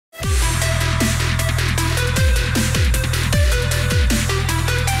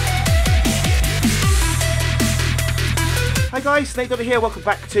guys, SnakeDoctor here. Welcome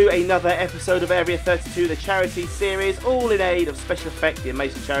back to another episode of Area 32, the charity series, all in aid of Special Effect, the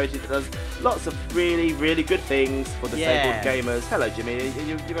amazing charity that does lots of really, really good things for disabled gamers. Hello, Jimmy. Are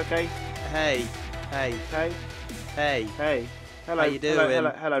you okay? Hey. Hello. How you doing?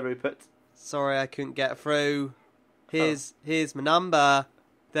 Hello, Rupert. Sorry I couldn't get through. Here's my number.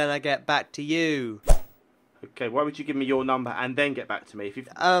 Then I get back to you. Okay, why would you give me your number and then get back to me?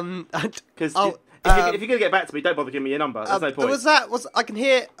 Because if you're gonna get back to me, don't bother giving me your number. There's no point. I can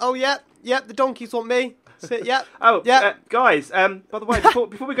hear. Oh yeah. The donkeys want me. Yeah. Guys. By the way,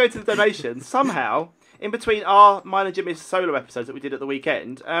 before we go to the donations, somehow in between our mine and Jimmy's solo episodes that we did at the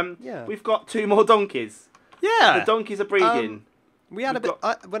weekend, we've got 2 more donkeys. Yeah. The donkeys are breeding. We had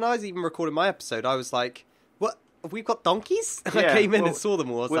when I was even recording my episode, I was like, "What? We've got donkeys?" I came in and saw them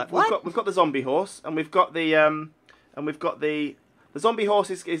all. I was like, "What?" We've got the zombie horse, and we've got the zombie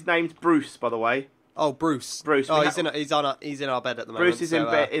horse is named Bruce, by the way. Oh, Bruce. Oh, he's in our bed at the moment. Bruce is in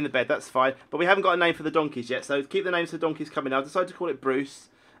the bed. That's fine. But we haven't got a name for the donkeys yet, so keep the names for the donkeys coming. I decided to call it Bruce.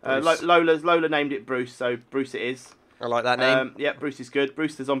 Lola named it Bruce, so Bruce it is. I like that name. Yeah, Bruce is good.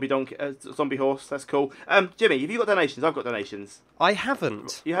 Bruce the zombie horse. That's cool. Jimmy, have you got donations? I've got donations. I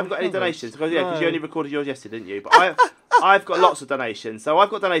haven't. You haven't got any donations? Because you only recorded yours yesterday, didn't you? But I've got lots of donations. So I've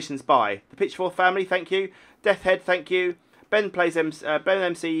got donations by the Pitchfork family. Thank you. Deathhead. Thank you. Ben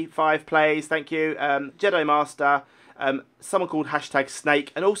MC5 plays. Thank you. Jedi Master. Someone called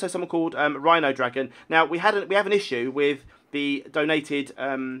 #Snake, and also someone called Rhino Dragon. Now we have an issue with the donated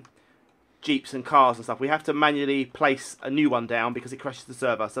Jeeps and cars and stuff. We have to manually place a new one down because it crashes the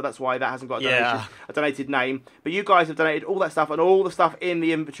server. So that's why that hasn't got a donated name. But you guys have donated all that stuff and all the stuff in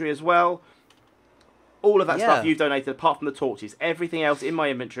the inventory as well. All of that stuff you've donated apart from the torches. Everything else in my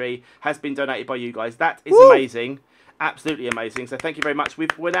inventory has been donated by you guys. That is amazing. Absolutely amazing. So thank you very much.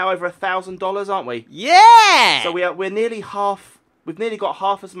 We're now over $1,000, aren't we? Yeah! So we're nearly half. We've nearly got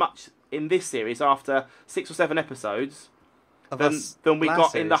half as much in this series after 6 or 7 episodes than we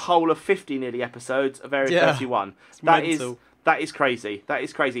got in the whole of 50 nearly episodes of Area 31. That is crazy. That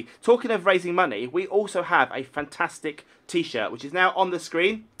is crazy. Talking of raising money, we also have a fantastic T-shirt, which is now on the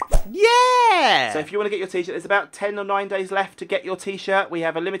screen. Yeah! So if you want to get your T-shirt, there's about 10 or 9 days left to get your T-shirt. We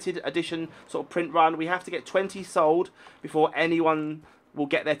have a limited edition sort of print run. We have to get 20 sold before anyone will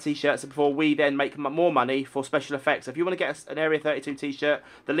get their T-shirts, before we then make more money for special effects. So if you want to get an Area 32 T-shirt,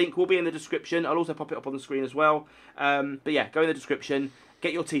 the link will be in the description. I'll also pop it up on the screen as well. But yeah, go in the description.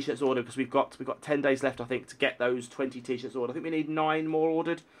 Get your T-shirts ordered because we've got 10 days left, I think, to get those 20 T-shirts ordered. I think we need 9 more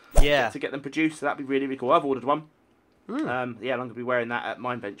ordered to get them produced, so that'd be really, really cool. I've ordered one. And I'm going to be wearing that at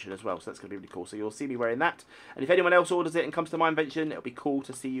Mindvention as well, so that's going to be really cool. So you'll see me wearing that. And if anyone else orders it and comes to Mindvention, it'll be cool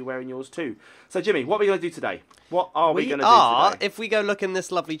to see you wearing yours too. So, Jimmy, what are we going to do today? What are we going to do today? If we go look in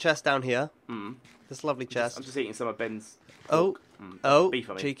this lovely chest down here, this lovely chest. I'm just eating some of Ben's... beef, I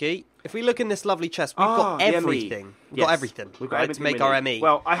mean. Cheeky. If we look in this lovely chest, we've got everything. We've got everything. We've got everything to make our ME.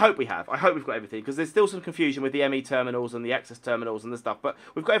 Well, I hope we have. I hope we've got everything, because there's still some confusion with the ME terminals and the access terminals and the stuff, but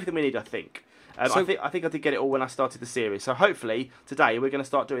we've got everything we need, I think. I think I did get it all when I started the series. So hopefully today we're going to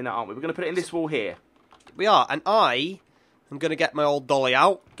start doing that, aren't we? We're going to put it in this wall here. We are, and I am going to get my old dolly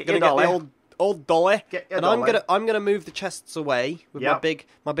out. Get the old dolly. And I'm gonna move the chests away with my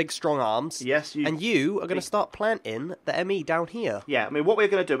big strong arms. Yes, and you are gonna start planting the ME down here. Yeah, I mean, what we're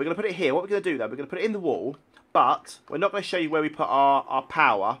gonna do, we're gonna put it here. What we're gonna do though, we're gonna put it in the wall, but we're not gonna show you where we put our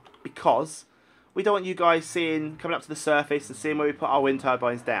power, because we don't want you guys coming up to the surface and seeing where we put our wind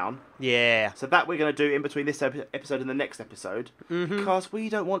turbines down. Yeah. So that we're going to do in between this episode and the next episode, because we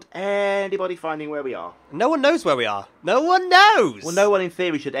don't want anybody finding where we are. No one knows where we are. No one knows. Well, no one in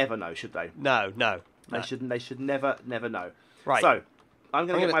theory should ever know, should they? No. They should never know. Right. So I'm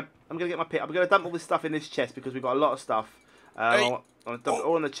going to get my pit. I'm going to dump all this stuff in this chest because we've got a lot of stuff. I'm going to dump it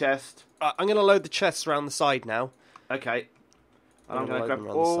all in the chest. I'm going to load the chests around the side now. Okay. And I'm going to grab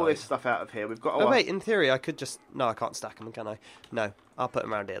all this stuff out of here. We've got. Oh wait, in theory I could just. No, I can't stack them, can I? No, I'll put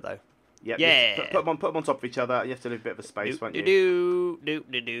them around here thoh. Yep, yeah. Put them on top of each other. You have to leave a bit of a space, won't you?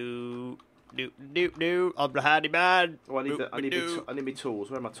 Do. I'm the handy man. Oh, I need my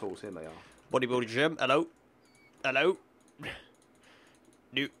tools. Where are my tools? Here they are. Bodybuilding gym. Hello.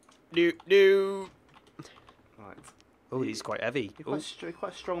 Do. Right. Oh, he's quite heavy. You're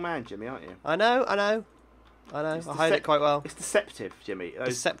quite a strong man, Jimmy, aren't you? I know. I hide it quite well. It's deceptive, Jimmy.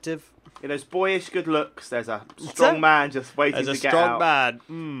 Deceptive. In those boyish good looks, there's a strong man just waiting to get out. There's a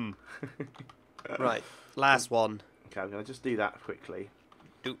strong man. Right, last one. Okay, I'm going to just do that quickly.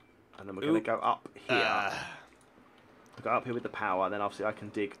 And then we're going to go up here. Go up here with the power, and then obviously I can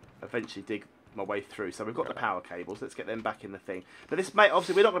eventually dig my way through. So we've got the power cables. Let's get them back in the thing. But this,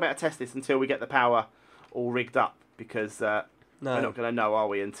 obviously we're not going to be able to test this until we get the power all rigged up, because No. We're not going to know, are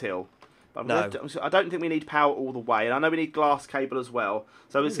we, until... No. I don't think we need power all the way, and I know we need glass cable as well.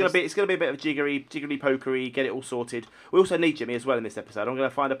 So it's going to be a bit of jiggly pokery, get it all sorted. We also need Jimmy as well in this episode. I'm going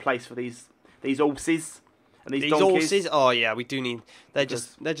to find a place for these horses and these donkeys. Horses. Oh yeah, we do need. They're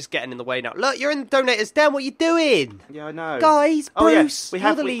just getting in the way now. Look, you're in the donators down. What are you doing? Yeah, I know. Guys, Bruce,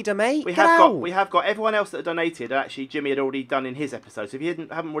 you're the leader, mate. We have got everyone else that donated. Actually, Jimmy had already done in his episode. So if you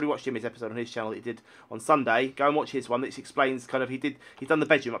haven't already watched Jimmy's episode on his channel that he did on Sunday, go and watch his one. That explains kind of he's done the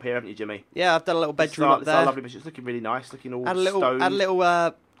bedroom up here, haven't you, Jimmy? Yeah, I've done a little bedroom up there. It's our lovely bedroom. It's looking really nice. Looking all stone. Had a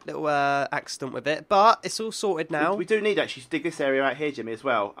little accident with it, but it's all sorted now. We do need actually to dig this area out here, Jimmy, as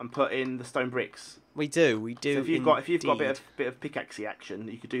well, and put in the stone bricks. We do. So if you've got a bit of pickaxey action,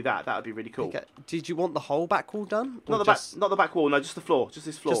 you could do that. That would be really cool. Did you want the whole back wall done? Not the back wall. No, just the floor. Just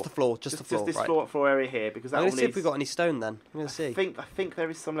this floor. Just the floor. Just this right. floor area here, because that. Let's see if we got any stone. Then I'm gonna see. I think there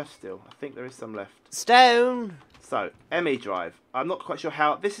is some left still. Stone. So ME drive. I'm not quite sure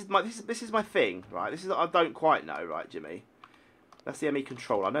how. This is my thing, right? This is I don't quite know, right, Jimmy? That's the ME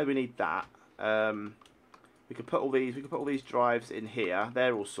controller. I know we need that. We could put all these drives in here.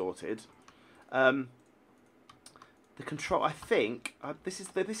 They're all sorted. The control. I think this is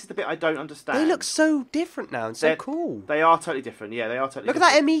the bit I don't understand. They look so different now and so cool. They are totally different. Yeah, they are totally. Look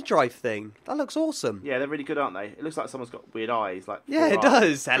different. at that ME drive thing. That looks awesome. Yeah, they're really good, aren't they? It looks like someone's got weird eyes. Yeah, it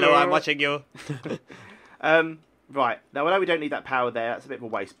does. Hello, I'm watching you. Right, now I know we don't need that power there, that's a bit of a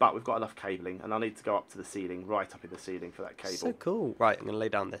waste, but we've got enough cabling, and I need to go up to the ceiling, right up in the ceiling for that cable. So cool. Right, I'm going to lay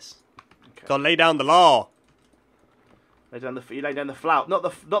down this. Okay. Got to lay down the law. You lay down the flour, not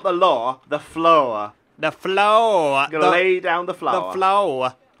the law, the floor. The floor. You're going to lay down the flour. The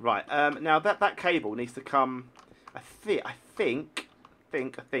floor. Right, now that cable needs to come, I think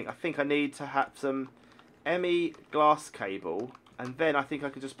I need to have some ME glass cable, and then I think I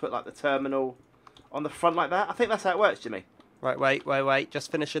could just put like the terminal on the front like that. I think that's how it works, Jimmy. Right, wait.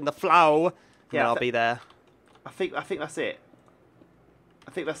 Just finishing the flow. Yeah, I'll be there. I think that's it.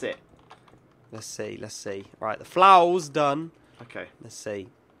 Let's see. Right, the flow's done. Okay. Let's see.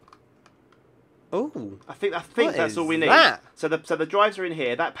 Oh. I think that's all we need. That? So the drives are in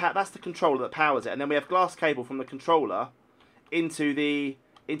here. That's the controller that powers it, and then we have glass cable from the controller into the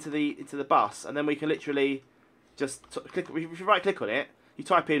bus, and then we can literally just click. If you right click on it, you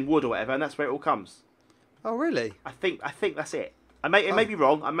type in wood or whatever, and that's where it all comes. Oh, really? I think that's it. It may be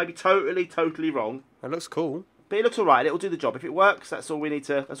wrong. I may be totally wrong. It looks cool. But it looks all right. It'll do the job. If it works, that's all we need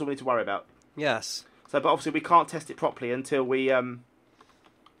to worry about. Yes. So, but obviously we can't test it properly until we get.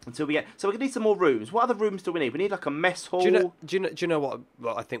 So we're gonna need some more rooms. What other rooms do we need? We need like a mess hall. Do you know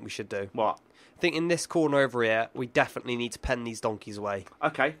what I think we should do? What? I think in this corner over here, we definitely need to pen these donkeys away.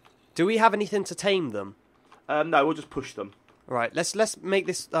 Okay. Do we have anything to tame them? No, we'll just push them. Right. Let's make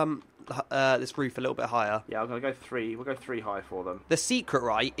this this roof a little bit higher. Yeah, I'm gonna go 3. We'll go 3 high for them. The secret,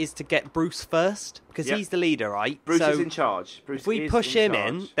 right, is to get Bruce first because he's the leader, right? Bruce is in charge. If we push him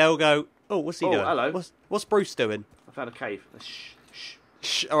in, they'll go. Oh, what's he doing? Hello. What's Bruce doing? I found a cave.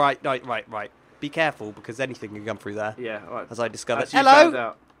 Shh. All right. Be careful because anything can come through there. Yeah, all right. As I discovered. As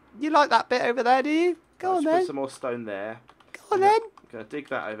hello. You like that bit over there, do you? Go on then. Put some more stone there. Go on then. I'm gonna dig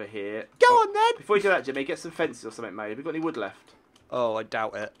that over here. Go on then. Before you do that, Jimmy, get some fences or something made. Have we got any wood left? Oh, I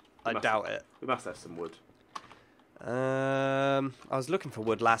doubt it. I doubt it. We must have some wood. I was looking for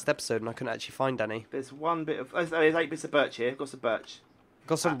wood last episode and I couldn't actually find any. There's one bit of. There's 8 bits of birch here. Got some birch.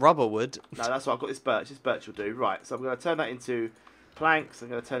 Got some rubber wood. No, that's what I've got. This birch. This birch will do. Right. So I'm going to turn that into planks. I'm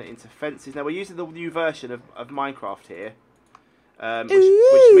going to turn it into fences. Now we're using the new version of Minecraft here,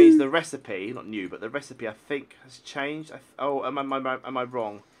 which means the recipe, not new, but the recipe I think has changed. Am I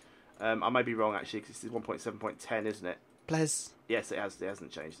wrong? I may be wrong actually because this is 1.7.10, isn't it? Bless. Yes, it has. It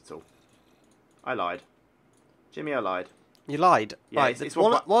hasn't changed at all. I lied. Jimmy, I lied. You lied? Yeah, right. It's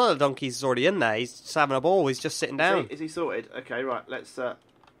one of the donkeys is already in there. He's just having a ball. He's just sitting down. Is he sorted? Okay, right. Let's...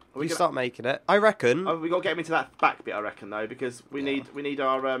 we start making it. I reckon... we got to get him into that back bit, I reckon, though, because we need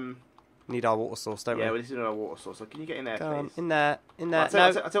our... need our water source, don't we? Yeah, we need to know our water source. So can you get in there, please? In there. I'll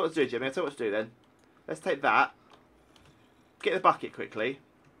tell you what to do, Jimmy. I'll tell you what to do, then. Let's take that. Get the bucket quickly.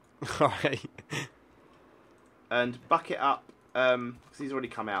 All right. And bucket up... because he's already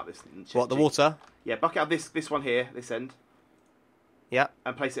come out, this... What, the water? Yeah, bucket up this one here, this end. Yeah.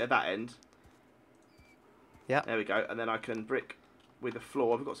 And place it at that end. Yeah. There we go. And then I can brick with the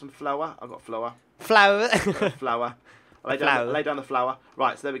floor. Have we got some flour? I've got flour. Flour. Flour. Lay down the flour.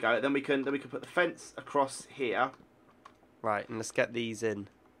 Right, so there we go. Then we can put the fence across here. Right, and let's get these in.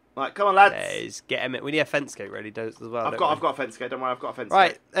 Right, come on, lads. Let's get them in. We need a fence gate ready as well. I've got a fence gate. Don't worry, I've got a fence gate.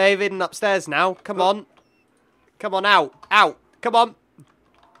 Right, they've hidden upstairs now. Come on. Come on, out. Come on.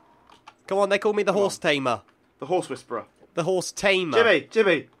 Come on, they call me the horse tamer. The horse whisperer. The horse tamer.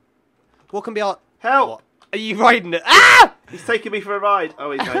 Jimmy. What can be our... Help! What? Are you riding it? Ah! He's taking me for a ride.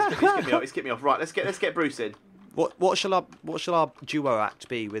 Oh, he's getting me off. He's getting me off. Right, let's get Bruce in. What shall our duo act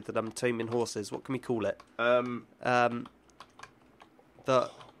be with the taming horses? What can we call it? The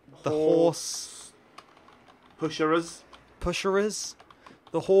horse pusherers.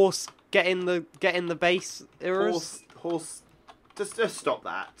 The horse getting the base errors. Horse. Just stop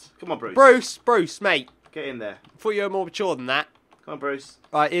that. Come on, Bruce, mate. Get in there. I thought you were more mature than that. Come on, Bruce.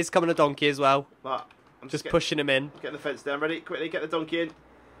 Right, here's coming a donkey as well. Right, I'm just pushing him in. Getting the fence down. Ready? Quickly, get the donkey in.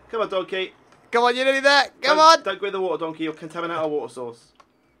 Come on, donkey. Come on, you nearly there. Come on. Don't go in the water, donkey. You'll contaminate our water source.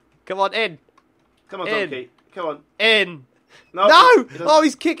 Come on, in. Come on, donkey. Come on. In. No! Oh,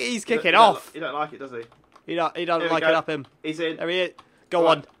 he's kicking off. He don't like it, does he? He don't like it up him. He's in. There he is. Go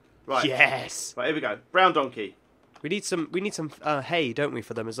on. Right. Yes. Right, here we go. Brown donkey. We need some hay, don't we,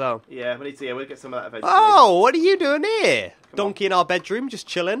 for them as well? Yeah, we need to. Yeah, we'll get some of that eventually. Oh, what are you doing here? Donkey in our bedroom, just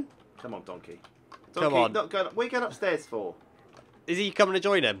chilling. Come on, donkey. Come on. Not going. What are you going upstairs for? Is he coming to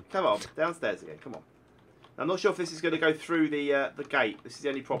join him? Come on, downstairs again. Come on. I'm not sure if this is going to go through the gate. This is the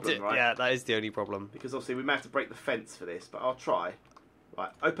only problem, right? Yeah, that is the only problem. Because obviously we may have to break the fence for this, but I'll try.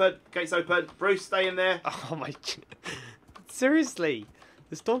 Right, open. Gate's open. Bruce, stay in there. Oh my! Seriously,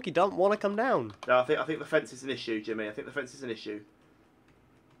 this donkey don't want to come down. No, I think the fence is an issue, Jimmy. I think the fence is an issue.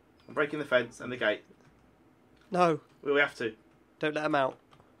 I'm breaking the fence and the gate. No. We have to. Don't let him out.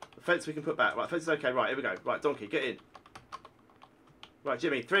 The fence we can put back. Right, the fence is okay. Right, here we go. Right, donkey, get in. Right,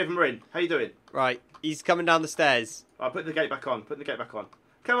 Jimmy, 3 of them are in. How you doing? Right, he's coming down the stairs. Right, putting the gate back on. Come on,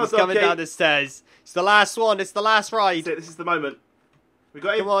 he's donkey. coming down the stairs. It's the last one. It's the last ride. This is the moment. We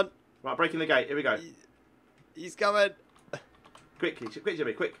got him. Come on. Right, breaking the gate. Here we go. He's coming. Quick,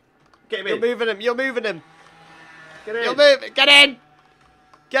 Jimmy, quick. Get him in. You're moving him. Get in. You're moving. Get in.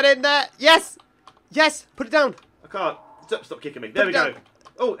 Get in there. Yes. Put it down. I can't. Stop kicking me. There we go.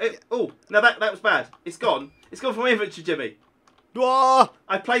 Oh, no, that was bad. It's gone. It's gone from my inventory, Jimmy. Whoa.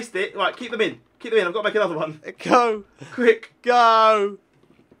 I placed it. Right, keep them in. I've got to make another one. Go. Quick. Go.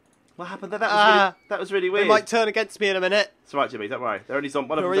 What happened there? That was really weird. They might turn against me in a minute. It's alright, Jimmy. Don't worry. They're only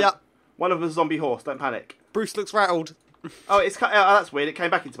Hurry up. One of them's a zombie horse. Don't panic. Bruce looks rattled. Oh, that's weird. It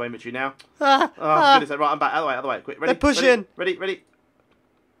came back into my inventory now. Goodness. Right, I'm back. Other way. Quick. Ready? They're pushing. Ready.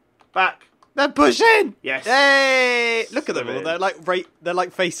 Back. They're pushing. Yes. Hey! Look at them all. They're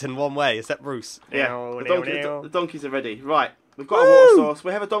like facing one way, except Bruce. Yeah. The donkeys are ready. Right. We've got a water source.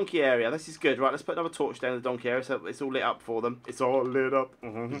 We have a donkey area. This is good. Right. Let's put another torch down the donkey area so it's all lit up for them. It's all lit up.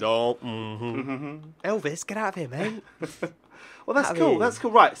 Elvis, get out of here, mate. Well, that's cool. That's cool.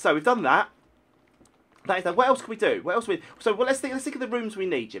 Right. So we've done that. What else can we do? Let's think of the rooms we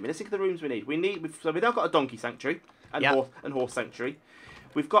need, Jimmy. Let's think of the rooms we need. We've now got a donkey sanctuary and horse sanctuary.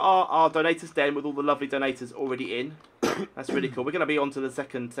 We've got our donators den with all the lovely donators already in. That's really cool. We're going to be on to the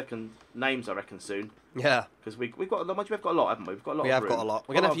second names, I reckon, soon. Yeah. Because we've got a lot, haven't we? We've got a lot. We have got a lot.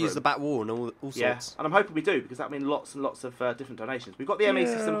 We're going to have to use the back wall and all sorts. Yeah, and I'm hoping we do because that means lots and lots of different donations. We've got the ME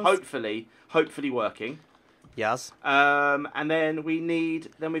system hopefully working. Yes. And then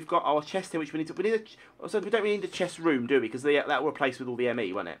we've got our chest here, which we don't really need a chest room, do we? Because that will replace with all the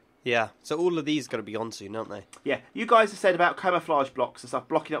ME, won't it? Yeah. So all of these are going to be on soon, aren't they? Yeah. You guys have said about camouflage blocks and stuff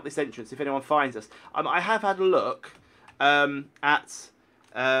blocking up this entrance if anyone finds us. I have had a look at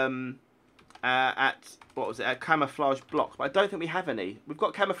camouflage blocks, but I don't think we have any. We've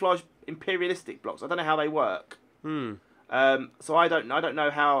got camouflage imperialistic blocks. I don't know how they work. So I don't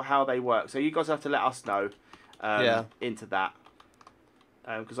know how they work. So you guys have to let us know into that.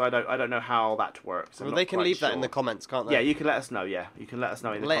 Because I don't know how that works. Well, they can leave that in the comments, can't they? Yeah, you can let us know. Yeah, you can let us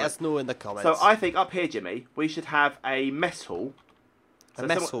know in the comments. Let us know in the comments. So I think up here, Jimmy, we should have a mess hall.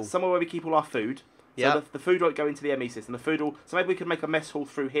 Somewhere where we keep all our food. Yeah. So the food won't go into the ME system. So maybe we could make a mess hall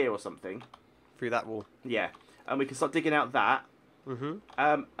through here or something. Through that wall. Yeah, and we can start digging out that. And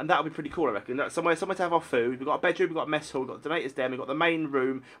that would be pretty cool, I reckon. Somewhere to have our food. We've got a bedroom, we've got a mess hall, we've got the donators den, we've got the main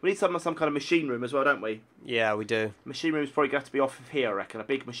room. We need some kind of machine room as well, don't we? Yeah, we do. Machine room's probably going to have to be off of here, I reckon. A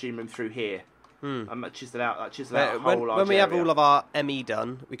big machine room through here. Chisel out a whole large when we have area. all of our ME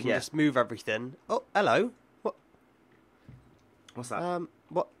done, we can just move everything. Oh, hello. What? What's that?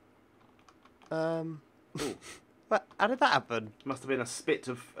 What? What? How did that happen? Must have been a spit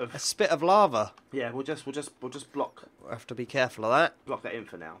of a spit of lava. Yeah, we'll just block. We'll have to be careful of that. Block that in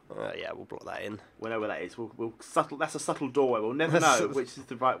for now. Yeah, we'll block that in. We'll know where that is. We'll subtle. That's a subtle doorway. We'll never know which is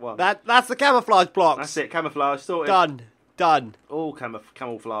the right one. That's the camouflage blocks. That's it. Camouflage. Sorted. Done. All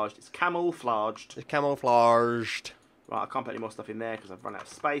camouflaged. It's camouflaged. It's camouflaged. Right, I can't put any more stuff in there because I've run out of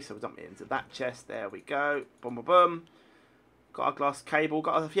space. So we'll dump it into that chest. There we go. Boom, boom, boom. Got our glass cable.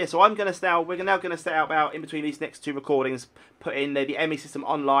 So I'm going to now. We're now going to set out in between these next 2 recordings. Put in the ME system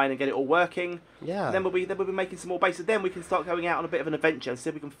online and get it all working. Yeah. And then we'll be making some more bases. Then we can start going out on a bit of an adventure and see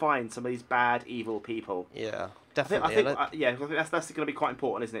if we can find some of these bad, evil people. Yeah, definitely. I think that's going to be quite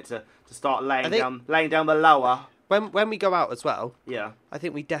important, isn't it? To start laying down the lower. When we go out as well, yeah, I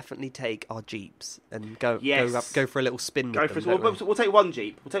think we definitely take our jeeps and go for a little spin. We'll take one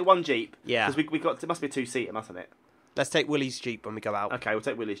jeep. Yeah, because we got. It must be a 2-seater, mustn't it? Let's take Willie's jeep when we go out. Okay, we'll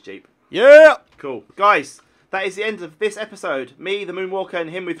take Willie's jeep. Yeah, cool, guys. That is the end of this episode. Me, the Moonwalker, and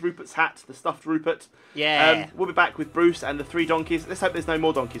him with Rupert's hat, the stuffed Rupert. Yeah. We'll be back with Bruce and the 3 donkeys. Let's hope there's no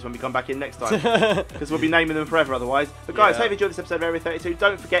more donkeys when we come back in next time, because we'll be naming them forever otherwise. But guys, hope you enjoyed this episode of Area 32.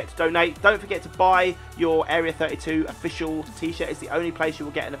 Don't forget to donate. Don't forget to buy your Area 32 official t-shirt. It's the only place you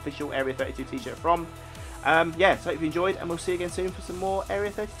will get an official Area 32 t-shirt from. So hope you enjoyed, and we'll see you again soon for some more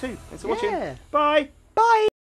Area 32. Thanks for watching. Bye. Bye.